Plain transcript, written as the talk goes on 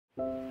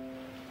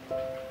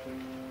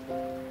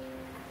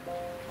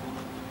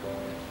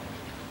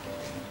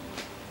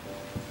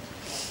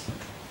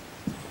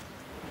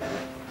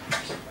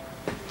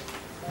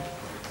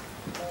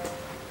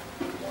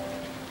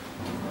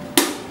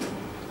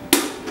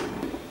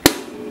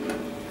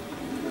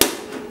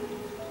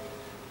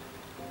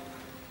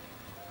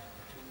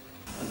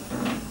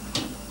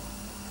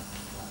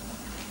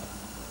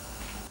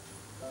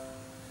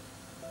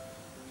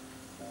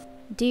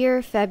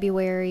Dear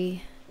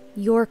February,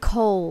 you're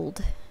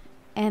cold,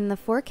 and the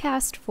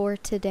forecast for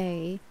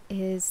today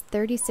is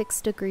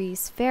 36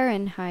 degrees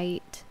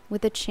Fahrenheit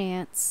with a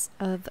chance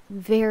of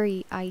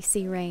very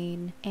icy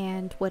rain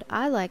and what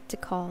I like to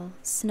call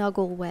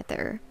snuggle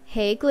weather.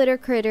 Hey glitter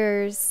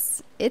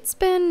critters, it's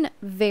been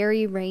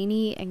very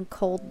rainy and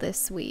cold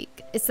this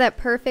week. It's that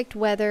perfect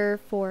weather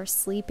for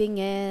sleeping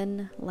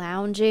in,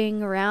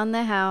 lounging around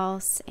the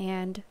house,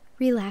 and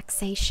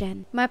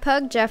relaxation. My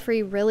pug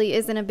Jeffrey really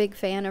isn't a big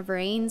fan of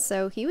rain,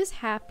 so he was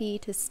happy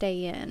to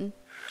stay in.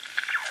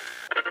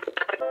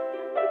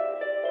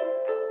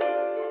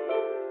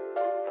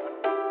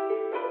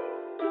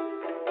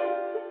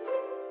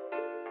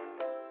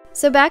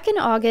 So back in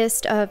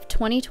August of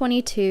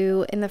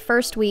 2022, in the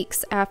first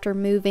weeks after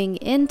moving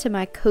into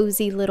my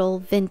cozy little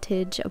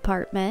vintage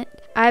apartment,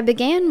 I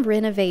began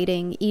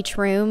renovating each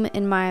room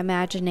in my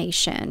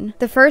imagination.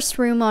 The first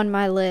room on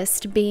my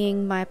list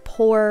being my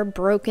poor,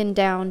 broken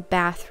down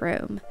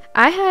bathroom.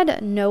 I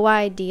had no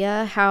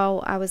idea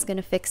how I was going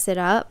to fix it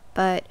up,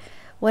 but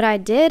what I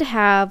did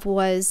have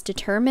was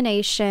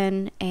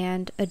determination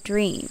and a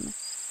dream.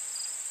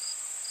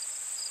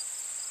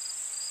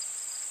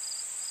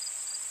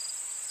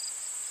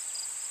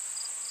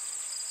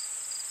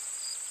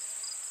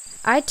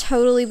 I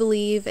totally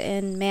believe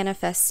in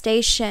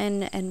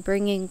manifestation and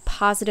bringing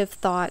positive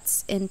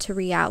thoughts into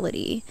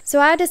reality. So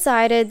I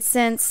decided,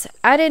 since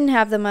I didn't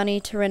have the money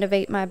to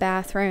renovate my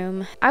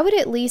bathroom, I would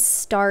at least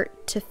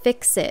start to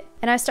fix it.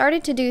 And I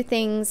started to do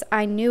things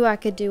I knew I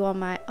could do on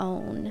my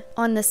own.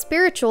 On the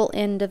spiritual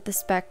end of the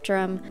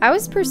spectrum, I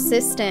was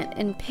persistent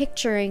in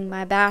picturing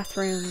my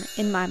bathroom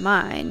in my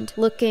mind,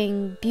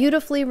 looking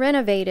beautifully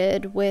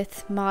renovated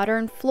with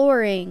modern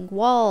flooring,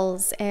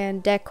 walls,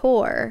 and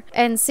decor.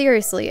 And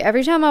seriously,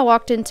 every time I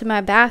walked into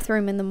my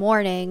bathroom in the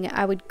morning,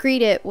 I would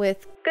greet it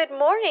with, "Good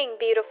morning,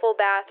 beautiful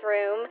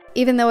bathroom,"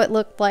 even though it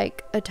looked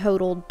like a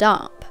total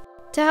dump.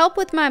 To help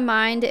with my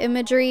mind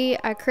imagery,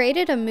 I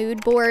created a mood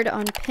board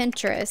on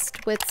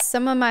Pinterest with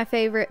some of my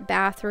favorite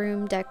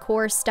bathroom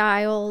decor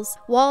styles,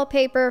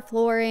 wallpaper,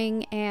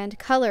 flooring, and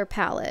color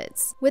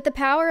palettes. With the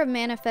power of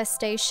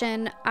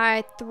manifestation,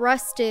 I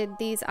thrusted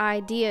these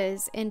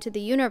ideas into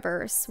the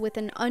universe with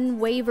an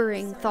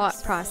unwavering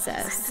thought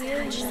process.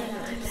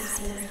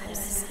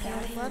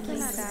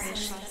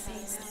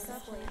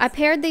 I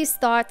paired these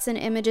thoughts and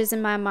images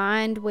in my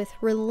mind with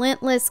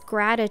relentless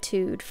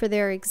gratitude for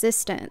their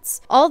existence.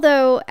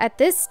 Although at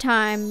this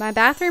time, my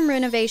bathroom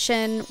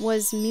renovation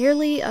was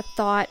merely a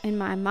thought in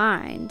my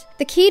mind.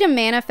 The key to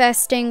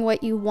manifesting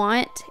what you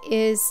want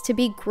is to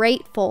be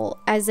grateful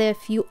as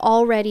if you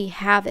already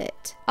have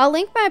it. I'll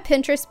link my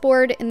Pinterest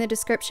board in the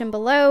description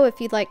below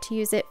if you'd like to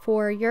use it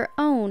for your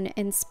own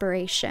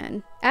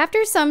inspiration.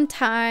 After some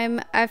time,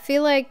 I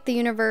feel like the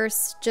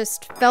universe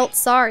just felt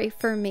sorry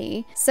for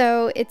me,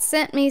 so it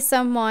sent me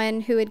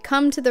someone who had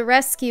come to the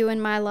rescue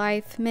in my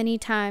life many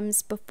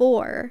times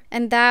before,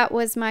 and that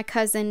was my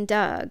cousin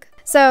Doug.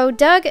 So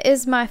Doug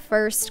is my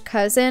first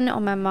cousin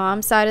on my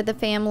mom's side of the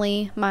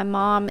family. My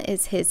mom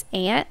is his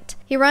aunt.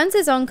 He runs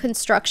his own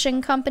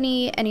construction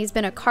company, and he's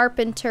been a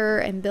carpenter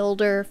and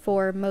builder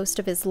for most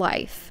of his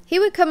life. He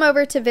would come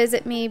over to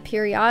visit me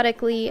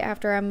periodically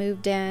after I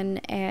moved in,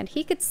 and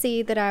he could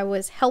see that I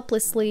was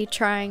helplessly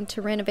trying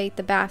to renovate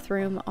the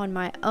bathroom on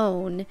my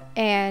own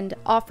and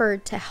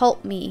offered to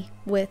help me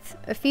with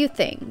a few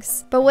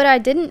things. But what I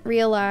didn't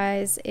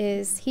realize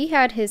is he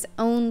had his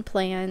own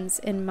plans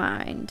in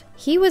mind.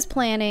 He was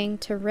planning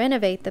to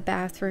renovate the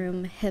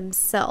bathroom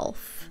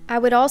himself. I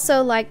would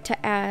also like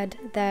to add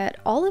that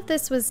all of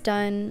this was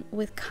done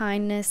with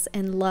kindness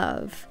and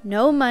love.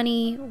 No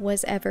money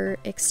was ever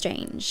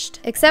exchanged,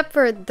 except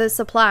for the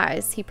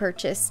supplies he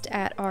purchased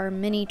at our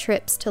many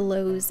trips to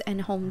Lowe's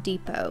and Home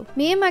Depot.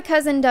 Me and my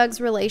cousin Doug's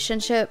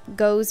relationship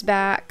goes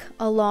back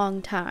a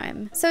long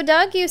time. So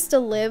Doug used to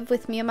live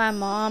with me and my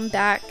mom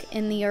back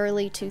in the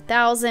early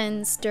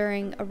 2000s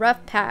during a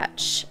rough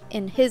patch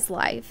in his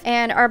life,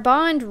 and our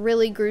bond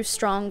really grew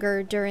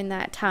stronger during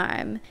that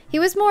time. He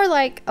was more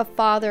like a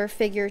father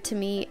figure to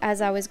me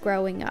as I was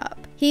growing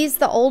up. He's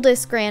the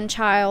oldest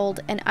grandchild,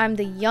 and I'm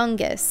the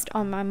youngest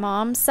on my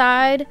mom's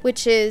side,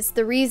 which is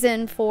the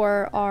reason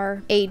for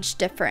our age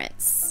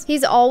difference.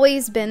 He's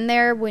always been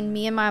there when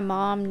me and my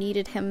mom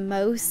needed him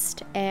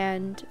most,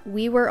 and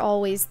we were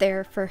always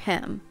there for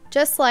him.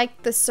 Just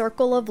like the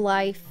circle of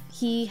life,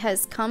 he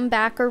has come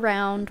back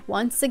around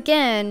once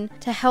again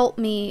to help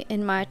me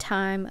in my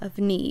time of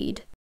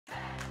need.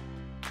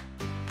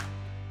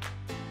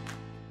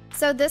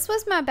 So this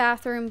was my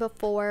bathroom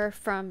before,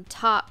 from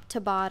top to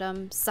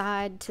bottom,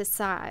 side to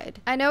side.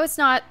 I know it's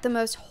not the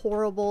most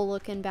horrible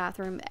looking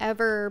bathroom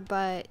ever,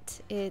 but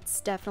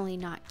it's definitely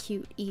not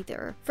cute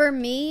either. For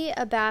me,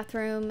 a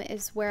bathroom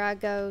is where I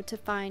go to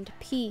find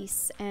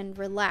peace and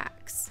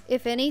relax.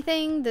 If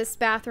anything, this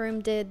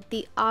bathroom did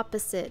the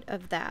opposite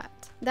of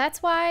that.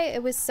 That's why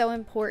it was so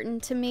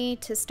important to me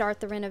to start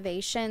the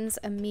renovations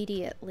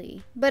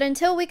immediately. But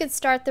until we could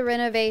start the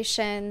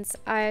renovations,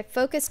 I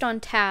focused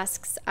on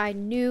tasks I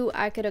knew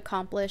I could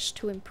accomplish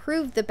to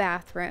improve the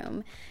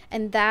bathroom,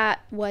 and that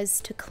was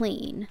to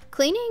clean.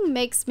 Cleaning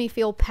makes me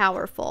feel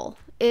powerful.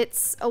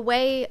 It's a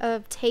way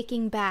of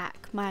taking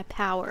back my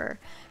power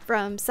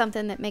from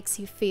something that makes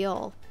you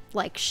feel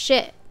like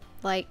shit,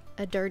 like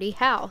a dirty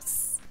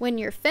house. When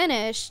you're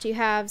finished, you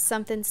have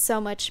something so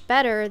much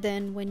better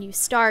than when you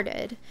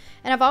started.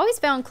 And I've always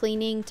found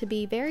cleaning to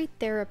be very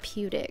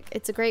therapeutic.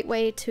 It's a great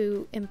way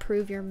to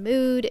improve your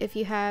mood if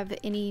you have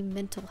any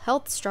mental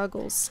health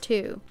struggles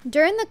too.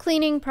 During the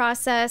cleaning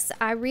process,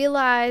 I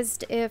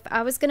realized if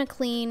I was going to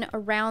clean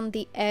around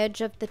the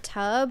edge of the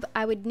tub,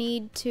 I would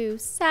need to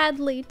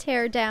sadly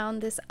tear down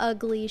this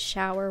ugly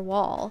shower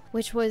wall,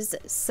 which was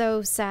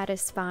so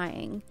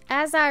satisfying.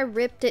 As I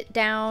ripped it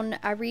down,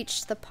 I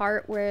reached the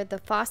part where the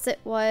faucet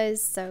was,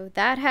 so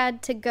that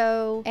had to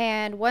go,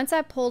 and once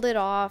I pulled it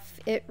off,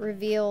 it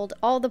revealed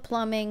all the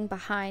plumbing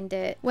behind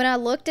it. When I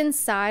looked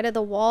inside of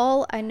the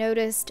wall, I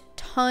noticed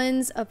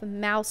tons of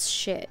mouse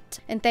shit,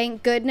 and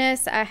thank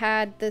goodness I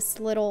had this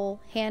little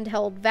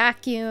handheld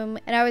vacuum,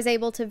 and I was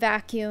able to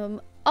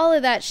vacuum all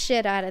of that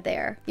shit out of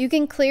there. You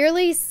can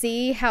clearly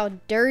see how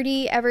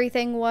dirty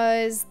everything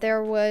was.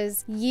 There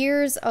was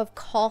years of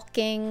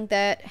caulking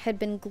that had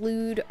been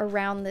glued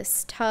around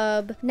this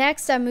tub.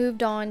 Next, I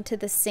moved on to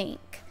the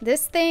sink.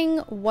 This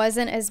thing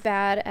wasn't as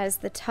bad as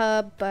the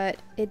tub, but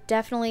it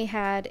definitely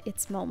had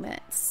its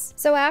moments.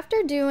 So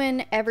after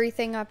doing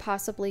everything I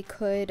possibly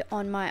could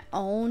on my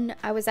own,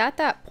 I was at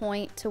that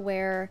point to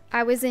where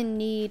I was in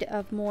need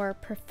of more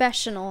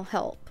professional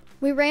help.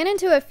 We ran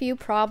into a few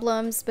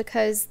problems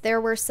because there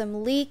were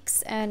some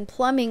leaks and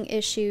plumbing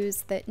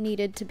issues that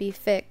needed to be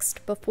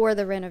fixed before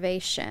the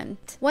renovation.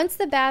 Once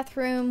the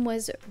bathroom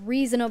was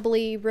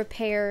reasonably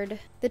repaired,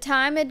 the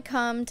time had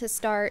come to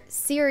start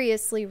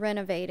seriously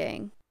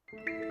renovating.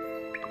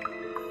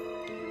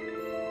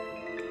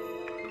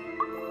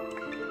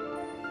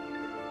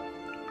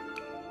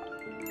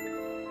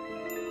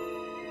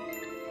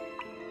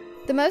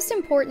 The most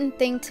important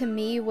thing to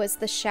me was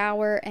the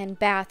shower and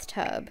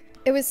bathtub.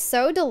 It was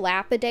so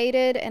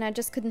dilapidated and I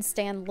just couldn't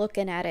stand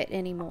looking at it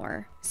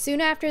anymore. Soon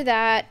after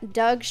that,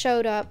 Doug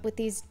showed up with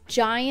these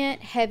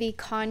giant heavy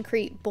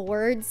concrete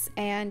boards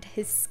and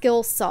his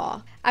skill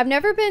saw. I've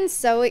never been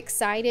so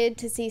excited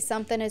to see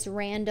something as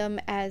random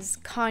as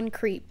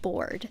concrete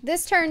board.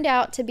 This turned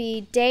out to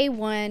be day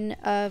one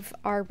of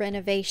our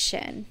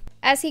renovation.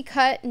 As he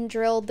cut and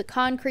drilled the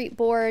concrete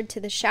board to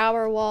the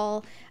shower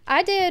wall,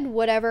 I did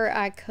whatever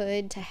I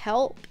could to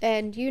help,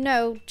 and you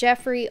know,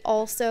 Jeffrey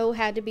also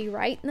had to be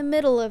right in the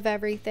middle of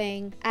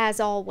everything, as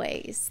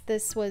always.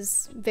 This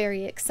was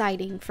very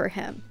exciting for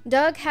him.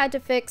 Doug had to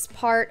fix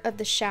part of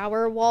the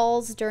shower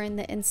walls during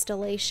the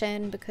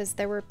installation because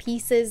there were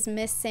pieces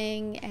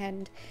missing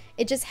and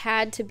it just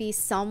had to be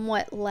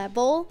somewhat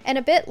level. And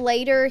a bit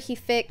later, he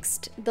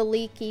fixed the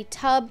leaky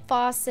tub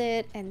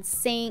faucet and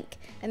sink,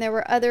 and there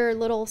were other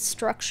little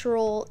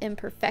structural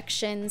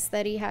imperfections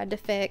that he had to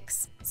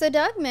fix. So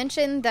Doug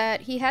mentioned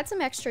that he had some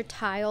extra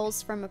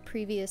tiles from a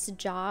previous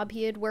job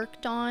he had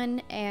worked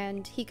on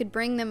and he could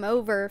bring them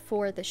over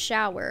for the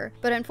shower.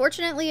 But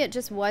unfortunately, it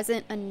just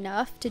wasn't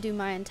enough to do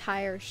my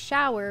entire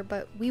shower,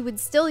 but we would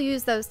still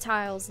use those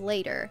tiles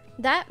later.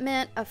 That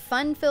meant a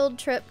fun-filled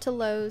trip to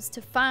Lowe's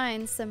to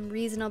find some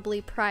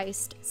reasonably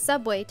priced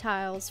subway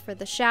tiles for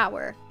the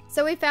shower.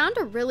 So we found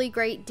a really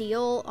great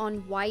deal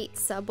on white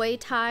subway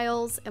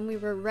tiles and we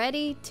were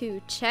ready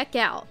to check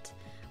out.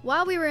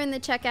 While we were in the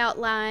checkout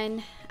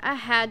line, I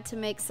had to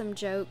make some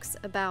jokes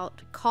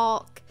about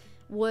caulk,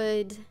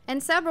 wood,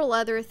 and several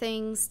other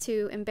things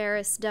to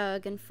embarrass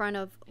Doug in front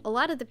of a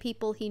lot of the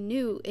people he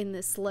knew in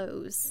this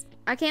Lowe's.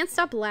 I can't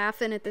stop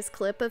laughing at this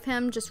clip of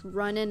him just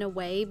running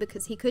away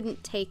because he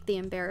couldn't take the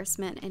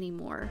embarrassment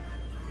anymore.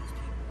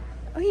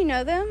 Oh, you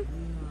know them?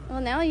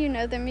 Well, now you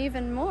know them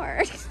even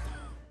more.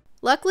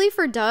 Luckily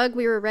for Doug,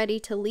 we were ready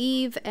to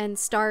leave and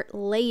start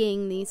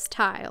laying these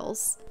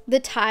tiles. The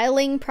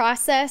tiling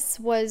process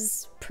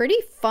was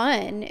pretty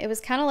fun. It was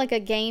kind of like a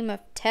game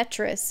of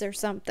Tetris or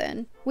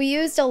something. We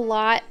used a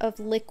lot of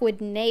liquid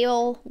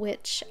nail,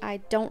 which I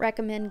don't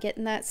recommend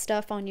getting that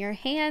stuff on your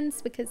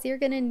hands because you're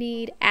gonna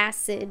need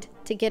acid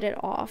to get it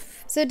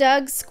off. So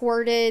Doug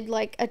squirted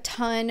like a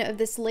ton of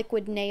this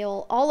liquid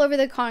nail all over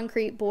the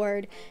concrete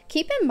board.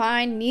 Keep in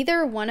mind,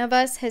 neither one of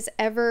us has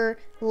ever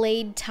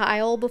laid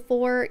tile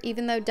before.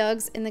 Even though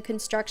Doug's in the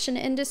construction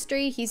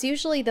industry, he's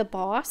usually the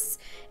boss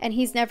and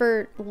he's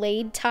never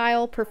laid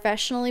tile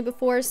professionally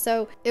before,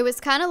 so it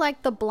was kind of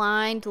like the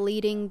blind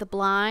leading the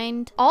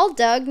blind. All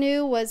Doug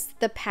knew was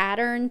the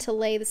pattern to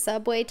lay the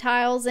subway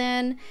tiles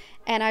in,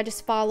 and I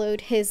just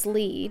followed his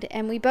lead,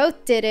 and we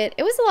both did it.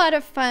 It was a lot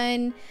of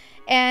fun,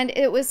 and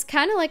it was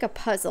kind of like a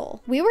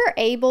puzzle. We were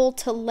able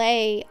to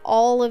lay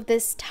all of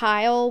this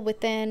tile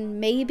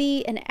within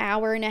maybe an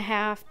hour and a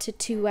half to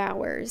 2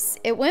 hours.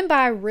 It went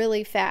by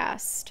really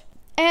fast.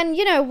 And,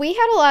 you know, we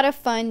had a lot of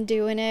fun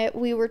doing it.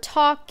 We were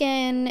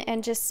talking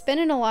and just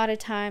spending a lot of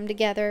time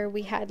together.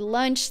 We had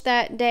lunch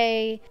that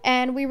day,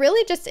 and we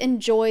really just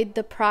enjoyed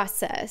the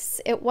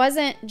process. It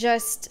wasn't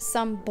just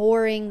some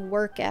boring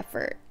work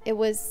effort. It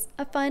was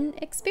a fun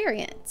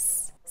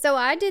experience. So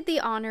I did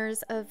the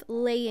honors of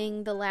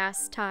laying the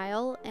last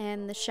tile,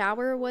 and the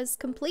shower was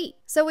complete.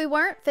 So we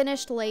weren't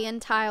finished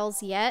laying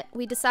tiles yet.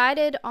 We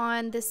decided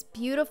on this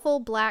beautiful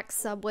black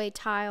subway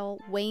tile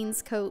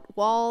wainscot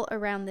wall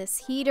around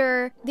this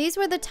heater. These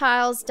were the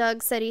tiles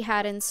Doug said he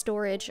had in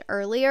storage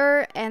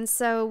earlier, and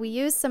so we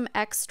used some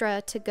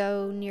extra to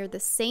go near the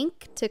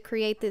sink to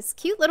create this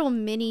cute little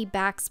mini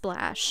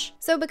backsplash.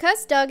 So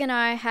because Doug and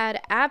I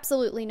had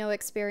absolutely no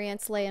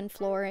experience laying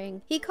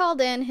flooring, he called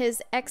in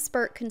his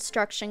expert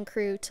construction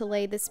crew to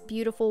lay this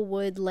beautiful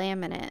wood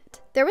laminate.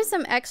 There was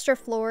some extra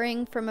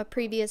flooring from a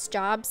previous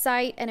job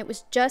site, and it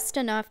was just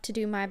enough to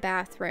do my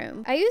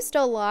bathroom. I used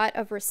a lot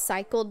of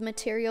recycled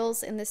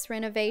materials in this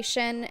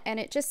renovation, and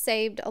it just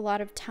saved a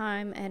lot of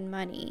time and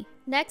money.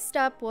 Next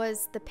up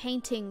was the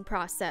painting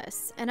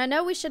process, and I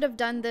know we should have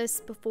done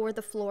this before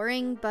the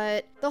flooring,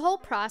 but the whole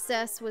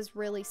process was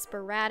really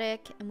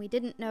sporadic and we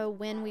didn't know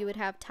when we would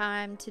have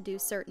time to do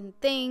certain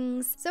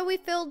things, so we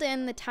filled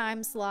in the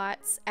time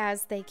slots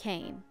as they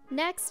came.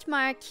 Next,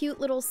 my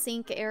cute little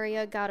sink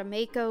area got a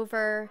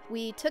makeover.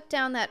 We took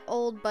down that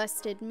old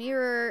busted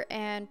mirror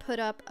and put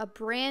up a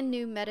brand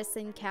new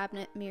medicine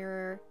cabinet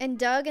mirror, and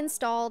Doug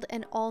installed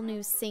an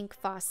all-new sink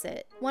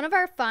faucet. One of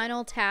our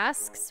final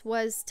tasks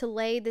was to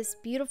lay this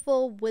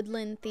beautiful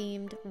woodland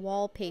themed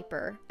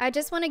wallpaper. I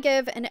just want to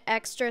give an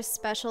extra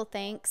special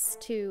thanks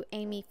to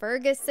Amy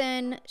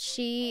Ferguson.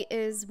 She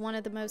is one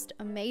of the most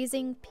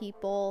amazing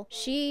people.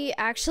 She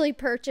actually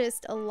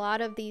purchased a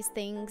lot of these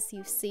things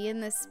you see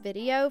in this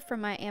video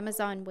from my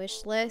Amazon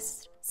wish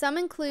list. Some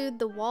include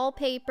the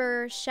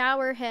wallpaper,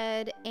 shower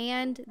head,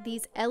 and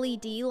these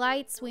LED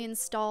lights we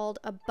installed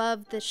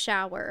above the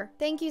shower.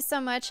 Thank you so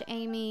much,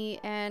 Amy,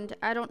 and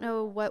I don't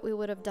know what we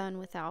would have done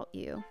without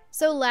you.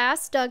 So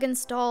last, Doug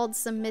installed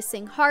some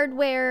missing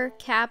hardware,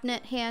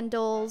 cabinet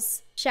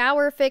handles,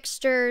 shower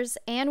fixtures,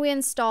 and we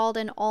installed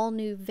an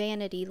all-new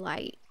vanity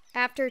light.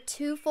 After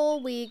 2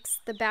 full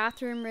weeks, the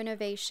bathroom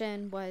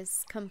renovation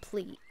was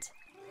complete.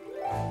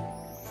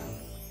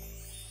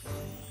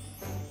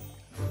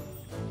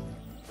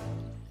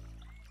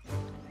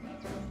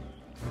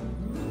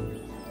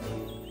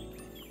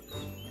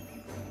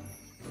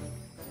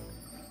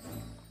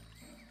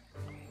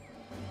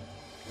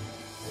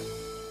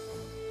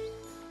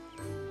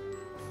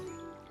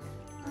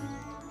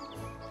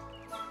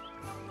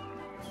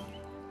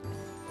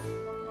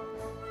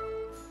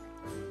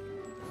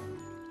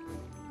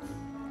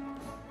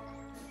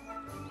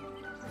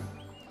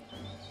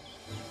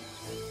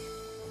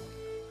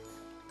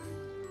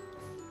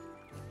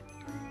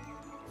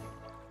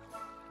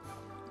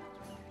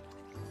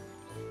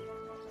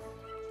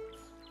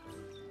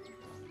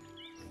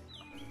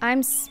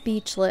 I'm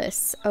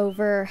speechless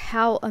over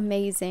how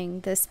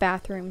amazing this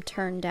bathroom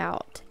turned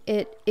out.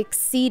 It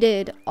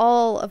exceeded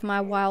all of my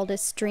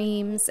wildest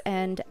dreams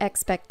and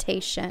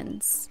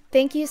expectations.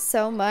 Thank you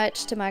so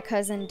much to my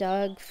cousin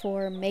Doug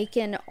for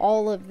making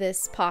all of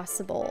this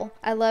possible.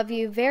 I love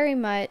you very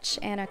much,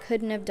 and I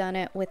couldn't have done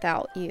it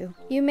without you.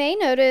 You may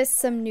notice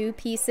some new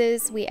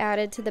pieces we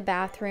added to the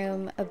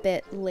bathroom a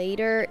bit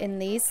later in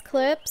these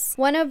clips,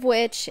 one of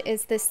which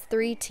is this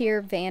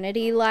 3-tier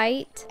vanity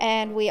light,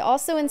 and we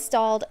also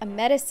installed a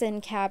medicine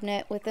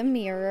cabinet with a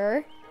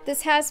mirror.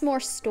 This has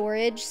more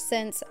storage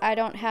since I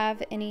don't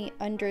have any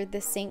under the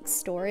sink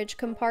storage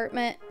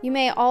compartment. You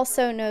may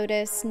also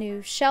notice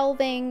new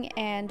shelving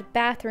and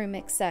bathroom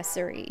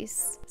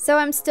accessories. So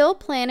I'm still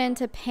planning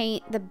to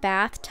paint the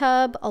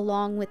bathtub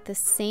along with the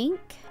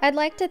sink. I'd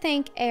like to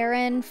thank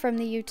Erin from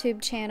the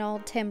YouTube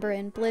channel Timber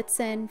and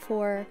Blitzen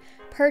for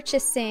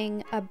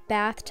purchasing a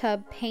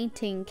bathtub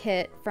painting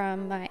kit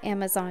from my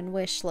Amazon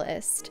wish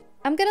list.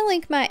 I'm going to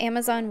link my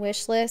Amazon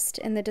wish list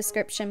in the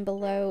description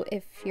below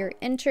if you're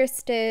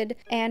interested,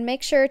 and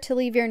make sure to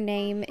leave your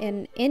name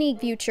in any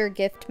future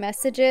gift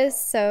messages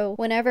so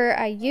whenever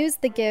I use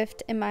the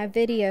gift in my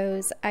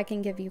videos, I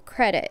can give you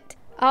credit.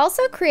 I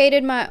also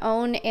created my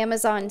own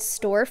Amazon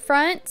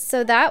storefront,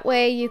 so that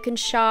way you can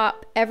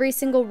shop every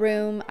single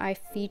room I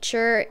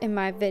feature in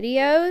my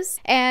videos,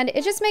 and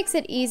it just makes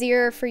it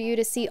easier for you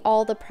to see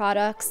all the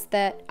products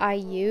that I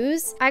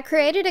use. I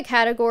created a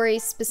category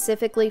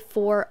specifically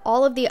for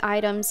all of the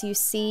items you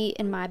see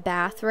in my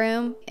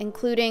bathroom,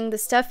 including the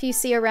stuff you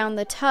see around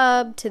the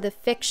tub, to the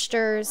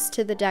fixtures,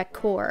 to the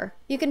decor.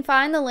 You can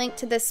find the link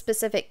to this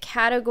specific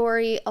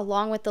category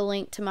along with the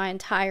link to my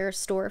entire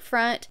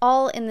storefront,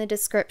 all in the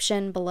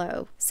description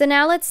below. So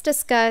now let's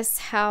discuss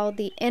how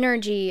the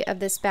energy of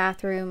this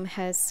bathroom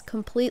has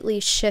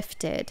completely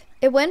shifted.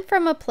 It went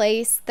from a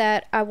place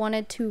that I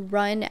wanted to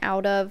run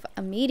out of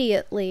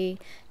immediately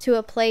to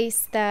a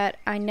place that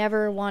I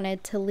never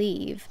wanted to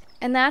leave.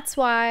 And that's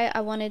why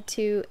I wanted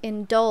to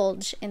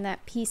indulge in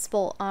that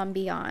peaceful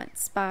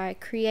ambiance by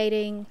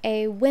creating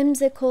a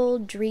whimsical,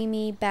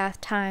 dreamy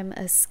bath time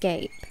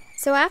escape.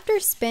 So after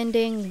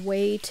spending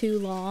way too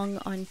long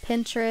on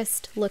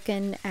Pinterest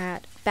looking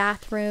at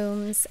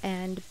bathrooms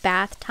and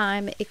bath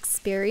time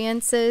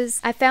experiences,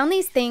 I found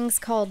these things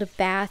called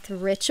bath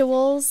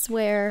rituals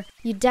where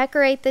you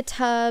decorate the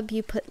tub,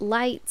 you put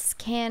lights,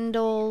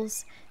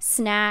 candles,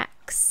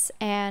 snacks,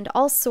 and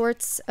all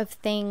sorts of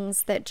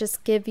things that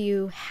just give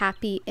you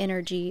happy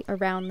energy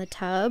around the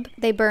tub.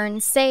 They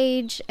burn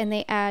sage and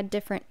they add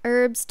different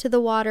herbs to the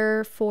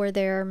water for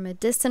their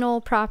medicinal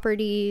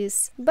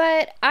properties.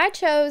 But I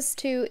chose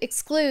to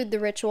exclude the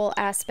ritual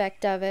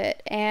aspect of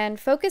it and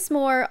focus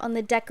more on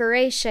the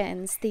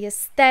decorations, the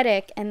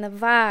aesthetic and the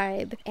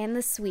vibe, and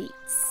the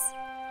sweets.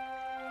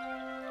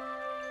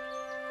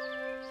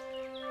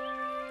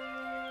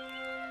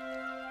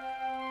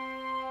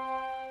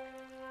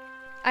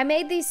 I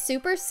made these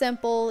super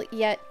simple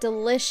yet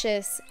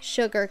delicious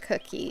sugar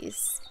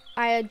cookies.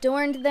 I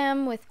adorned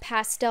them with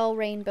pastel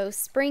rainbow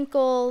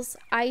sprinkles,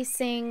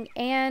 icing,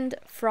 and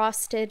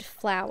frosted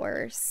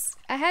flowers.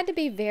 I had to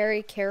be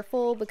very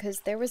careful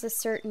because there was a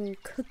certain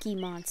cookie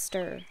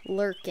monster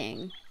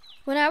lurking.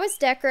 When I was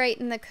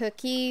decorating the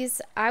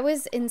cookies, I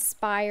was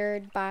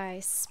inspired by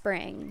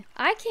spring.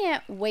 I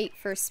can't wait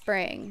for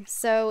spring,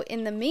 so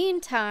in the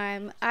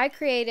meantime, I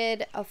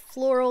created a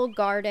floral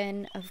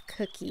garden of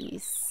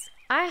cookies.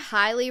 I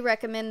highly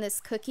recommend this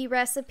cookie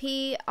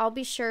recipe. I'll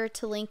be sure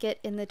to link it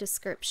in the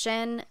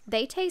description.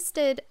 They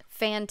tasted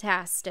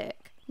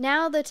fantastic.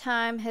 Now the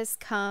time has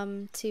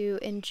come to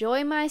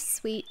enjoy my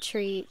sweet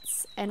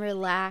treats and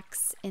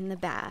relax in the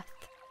bath.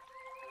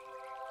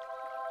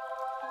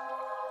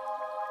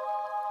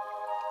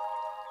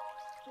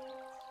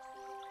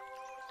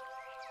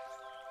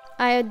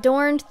 I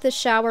adorned the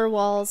shower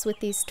walls with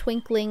these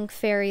twinkling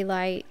fairy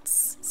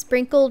lights,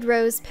 sprinkled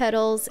rose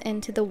petals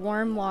into the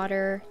warm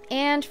water,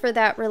 and for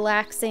that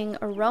relaxing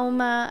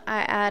aroma,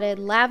 I added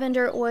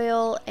lavender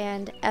oil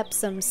and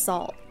Epsom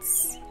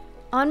salts.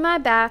 On my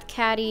bath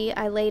caddy,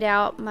 I laid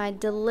out my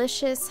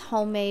delicious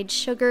homemade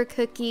sugar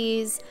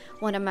cookies,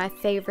 one of my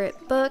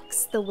favorite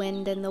books, The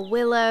Wind in the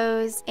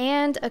Willows,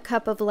 and a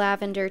cup of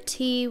lavender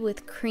tea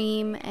with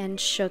cream and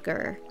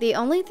sugar. The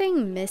only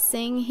thing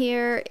missing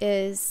here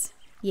is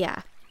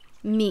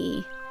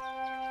me.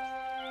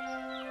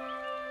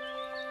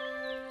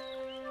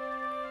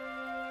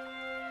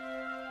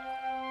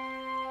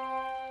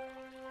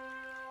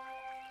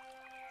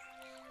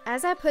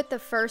 As I put the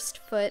first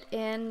foot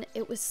in,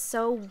 it was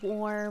so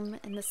warm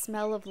and the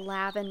smell of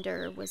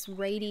lavender was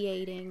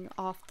radiating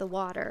off the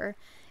water.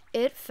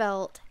 It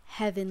felt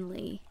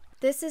heavenly.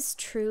 This is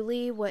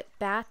truly what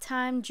bath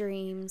time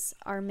dreams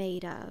are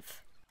made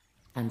of.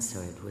 And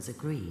so it was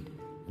agreed,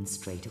 and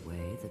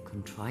straightway the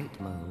contrite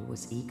mole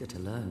was eager to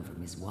learn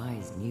from his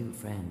wise new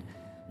friend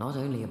not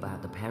only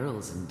about the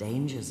perils and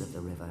dangers of the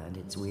river and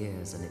its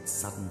weirs and its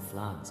sudden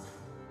floods,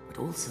 but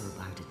also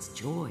about its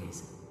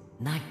joys.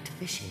 Night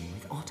fishing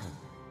with otter,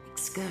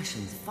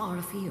 excursions far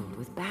afield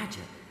with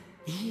badger,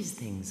 these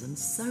things and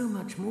so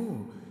much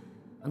more,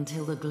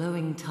 until the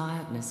glowing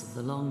tiredness of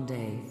the long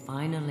day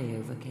finally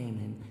overcame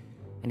him,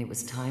 and it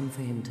was time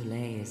for him to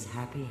lay his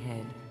happy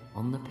head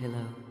on the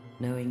pillow,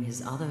 knowing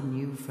his other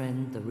new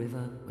friend, the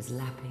river, was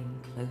lapping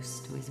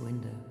close to his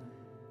window.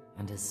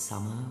 And as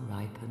summer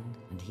ripened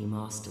and he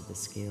mastered the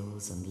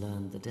skills and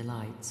learned the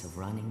delights of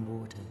running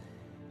water,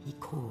 he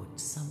caught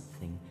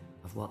something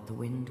of what the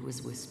wind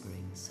was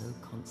whispering so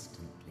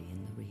constantly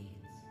in the reeds.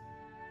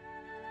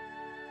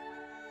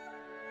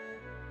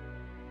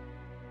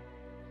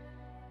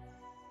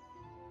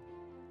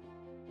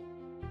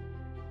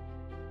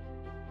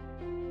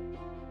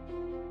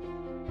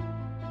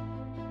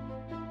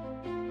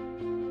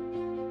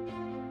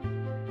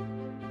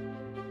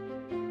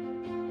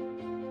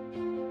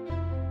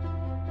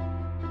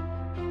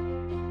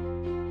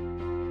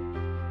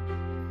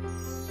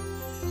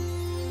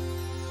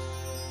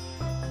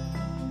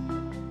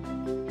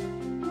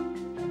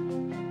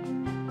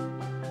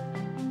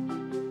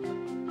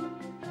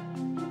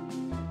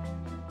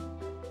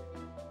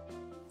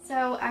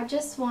 So I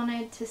just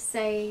wanted to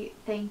say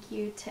thank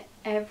you to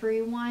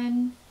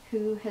everyone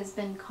who has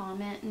been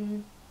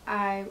commenting.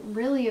 I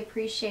really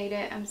appreciate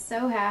it. I'm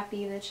so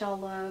happy that y'all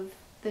love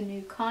the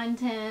new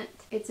content.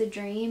 It's a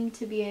dream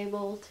to be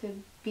able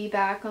to be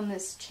back on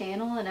this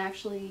channel and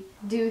actually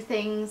do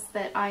things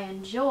that I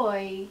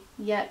enjoy,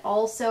 yet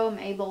also am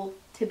able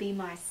to be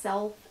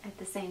myself at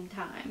the same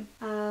time.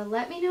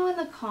 Let me know in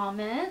the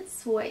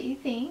comments what you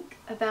think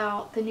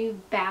about the new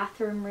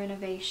bathroom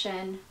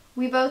renovation.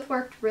 We both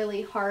worked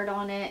really hard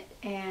on it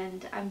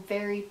and I'm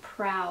very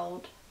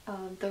proud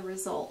of the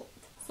result.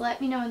 So let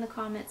me know in the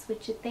comments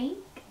what you think.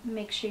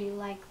 Make sure you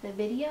like the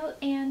video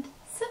and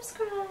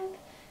subscribe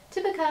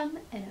to become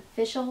an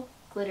official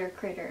glitter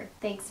critter.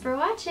 Thanks for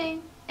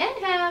watching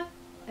and have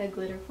a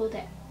glitterful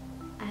day.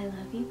 I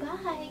love you.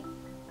 Bye.